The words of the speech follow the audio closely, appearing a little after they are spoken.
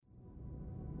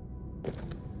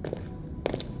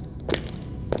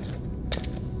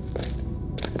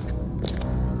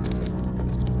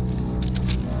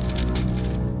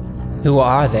Who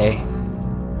are they?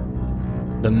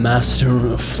 The master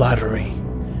of flattery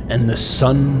and the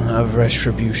son of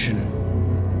retribution.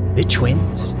 The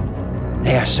twins?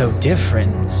 They are so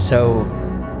different, so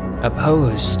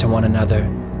opposed to one another.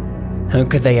 How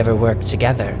could they ever work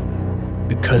together?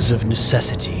 Because of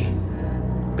necessity.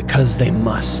 Because they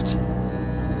must.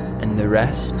 And the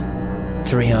rest?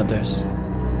 3 others.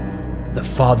 The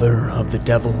father of the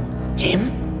devil.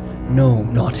 Him? No,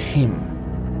 not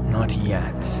him. Not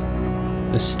yet.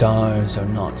 The stars are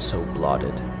not so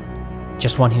blotted.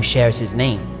 Just one who shares his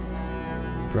name?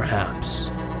 Perhaps.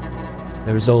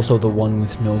 There is also the one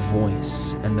with no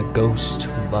voice, and the ghost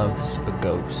who loves a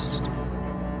ghost.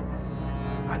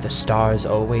 Are the stars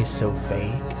always so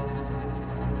vague?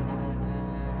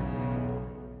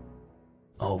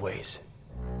 Always.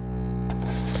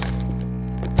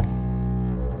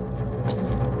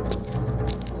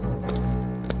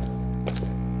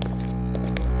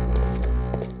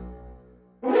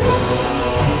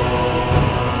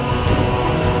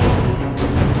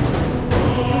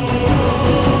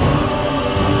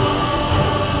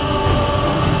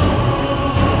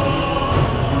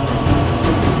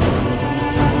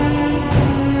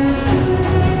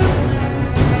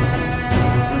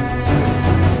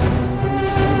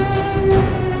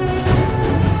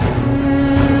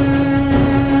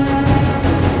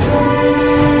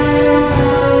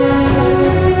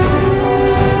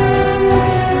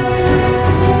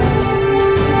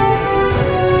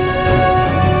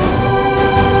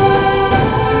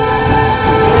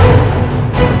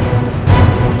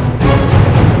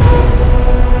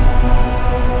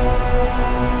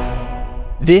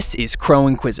 This is Crow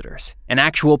Inquisitors, an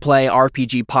actual play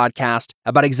RPG podcast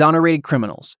about exonerated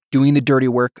criminals doing the dirty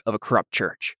work of a corrupt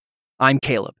church. I'm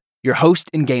Caleb, your host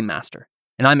and game master,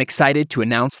 and I'm excited to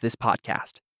announce this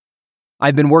podcast.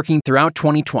 I've been working throughout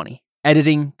 2020,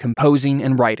 editing, composing,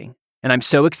 and writing, and I'm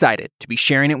so excited to be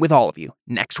sharing it with all of you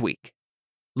next week.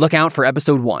 Look out for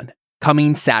episode 1,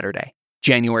 coming Saturday,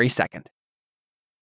 January 2nd.